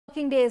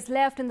Working days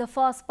left in the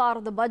first part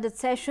of the budget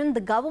session, the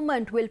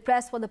government will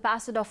press for the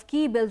passage of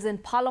key bills in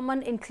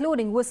Parliament,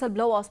 including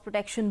Whistleblowers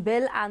Protection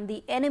Bill and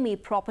the Enemy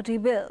Property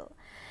Bill.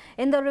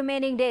 In the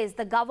remaining days,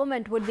 the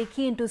government would be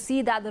keen to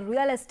see that the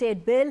real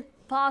estate bill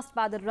passed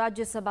by the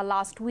Rajya Sabha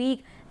last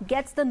week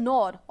gets the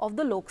nod of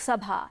the Lok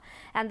Sabha,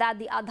 and that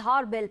the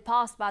Aadhaar bill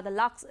passed by the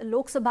Lok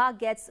Sabha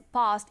gets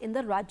passed in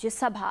the Rajya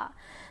Sabha.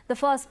 The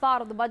first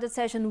part of the budget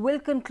session will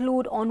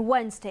conclude on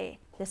Wednesday.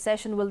 The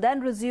session will then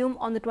resume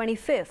on the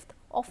 25th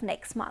of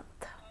next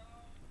month.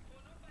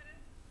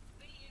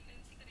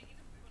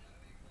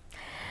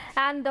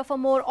 And for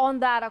more on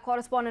that, our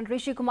correspondent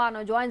Rishi Kumar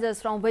now joins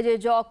us from Vijay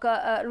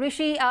Jok.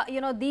 Rishi,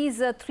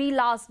 these 3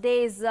 last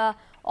days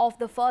of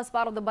the first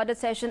part of the budget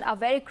session are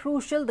very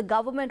crucial. The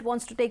government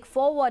wants to take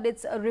forward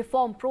its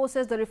reform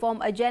process, the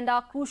reform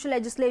agenda. Crucial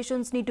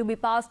legislations need to be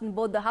passed in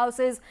both the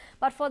houses.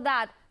 But for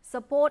that,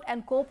 support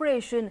and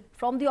cooperation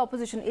from the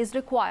opposition is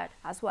required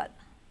as well.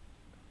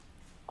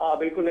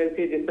 बिल्कुल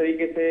Nancy, जिस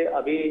तरीके से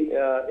अभी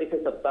इस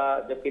सप्ताह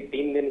जबकि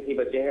 3 दिन ही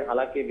बचे हैं,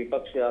 हालांकि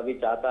विपक्ष अभी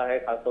चाहता है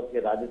खासतौर से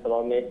राज्यसभा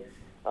में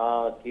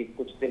कि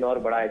कुछ दिन और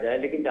बढ़ाए जाए,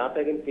 लेकिन जहां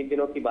तक इन 3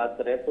 दिनों की बात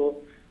करें तो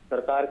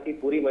सरकार की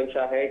पूरी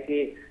मंशा है कि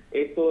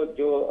एक तो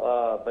जो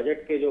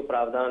बजट के जो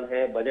प्रावधान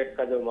है, बजट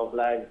का जो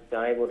मामला है,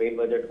 चाहे वो रेल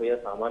बजट हो या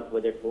सामान्य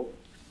बजट हो,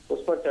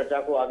 उस पर चर्चा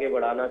को आगे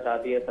बढ़ाना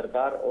चाहती है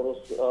सरकार। और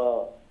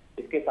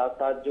इसके साथ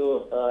साथ जो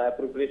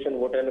appropriation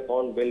vote and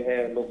account bill है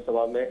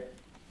लोकसभा में,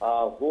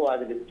 वो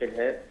आज लिस्टेड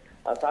है।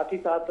 साथ ही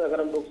साथ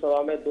अगर हम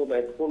लोकसभा में 2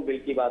 महत्वपूर्ण बिल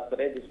की बात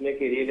करें, जिसमें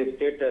कि real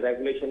estate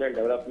regulation and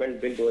development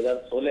bill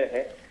 2016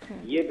 है,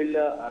 ये बिल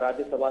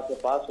राज्यसभा से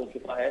पास हो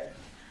चुका है।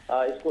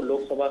 इसको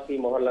लोकसभा की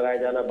मोहर लगाया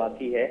जाना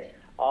बाकी है।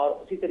 और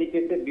उसी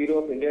तरीके से bureau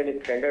of Indian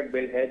standard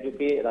bill है, जो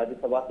कि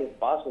राज्यसभा से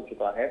पास हो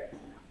चुका है।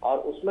 और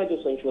उसमें जो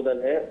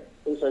संशोधन है,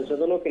 उन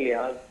संशोधनों के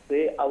लिहाज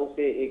से अब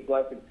उसे एक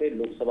बार फिर से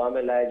लोकसभा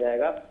में लाया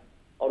जाएगा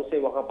और उसे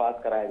वहां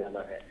पास कराया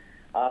जाना है।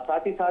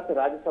 साथ ही साथ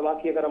राज्यसभा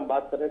की अगर हम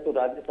बात करें तो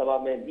राज्यसभा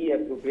में भी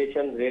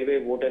appropriation, railway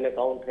vote and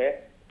account है।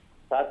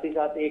 साथ ही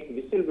साथ एक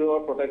whistle blower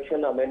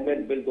protection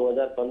amendment bill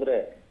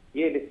 2015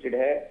 ये लिस्टेड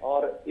है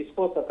और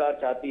इसको सरकार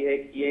चाहती है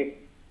कि ये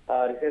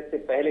रिसेस से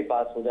पहले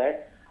पास हो जाए।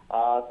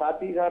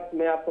 साथ ही साथ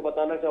मैं आपको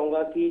बताना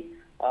चाहूंगा कि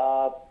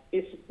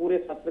इस पूरे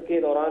सत्र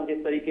के दौरान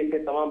जिस तरीके से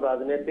तमाम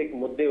राजनीतिक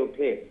मुद्दे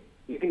उठे,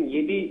 लेकिन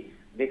ये भी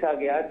देखा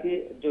गया कि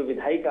जो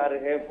विधायी कार्य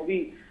है वो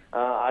भी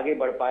आगे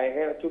बढ़ पाए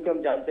हैं, क्योंकि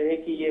हम जानते हैं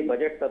कि ये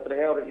बजट सत्र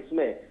है और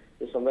इसमें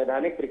जो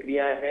संवैधानिक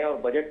प्रक्रियाएं हैं और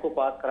बजट को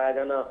पास कराया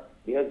जाना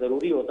बेहद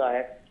जरूरी होता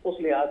है। उस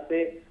लिहाज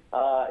से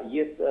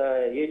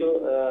ये जो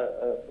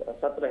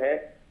सत्र है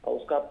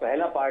उसका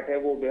पहला पार्ट है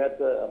वो बेहद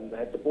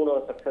महत्वपूर्ण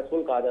और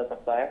सक्सेसफुल कहा जा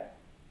सकता है।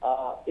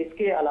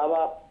 इसके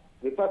अलावा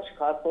विपक्ष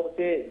खासतौर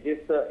से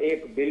जिस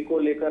एक बिल को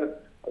लेकर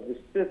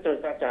विस्तृत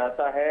चर्चा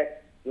चाहता है,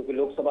 जो कि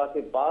लोकसभा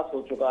से पास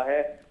हो चुका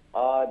है,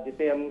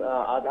 जिसे हम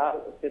आधार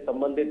से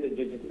संबंधित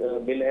जो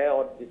बिल है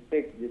और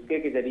जिसके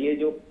के जरिए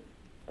जो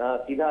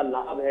सीधा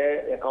लाभ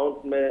है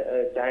अकाउंट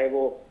में, चाहे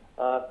वो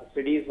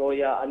सब्सिडीज हो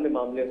या अन्य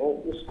मामले हो,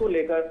 उसको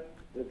लेकर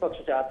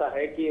विपक्ष चाहता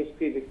है कि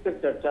उसकी विस्तृत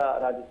चर्चा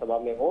राज्यसभा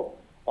में हो।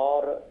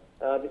 और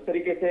जिस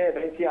तरीके से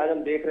वैसे आज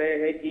हम देख रहे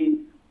हैं कि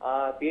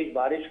तेज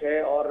बारिश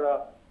है और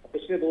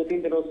पिछले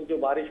 2-3 दिनों से जो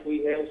बारिश हुई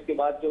है उसके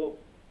बाद जो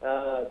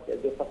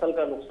फसल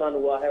का नुकसान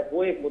हुआ है,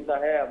 वो एक मुद्दा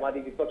है। हमारी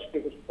विपक्ष के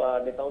कुछ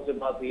नेताओं से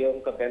बात हुई है,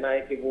 उनका कहना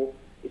है कि वो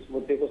इस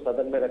मुद्दे को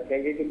सदन में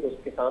रखेंगे कि उस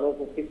किसानों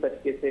को किस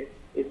तरीके से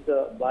इस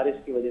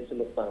बारिश की वजह से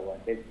नुकसान हुआ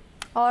है।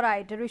 All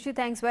right, Rishi,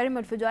 thanks very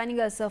much for joining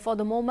us for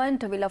the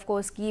moment. We'll of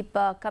course keep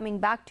coming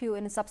back to you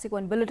in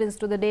subsequent bulletins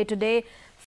to the day-to-day.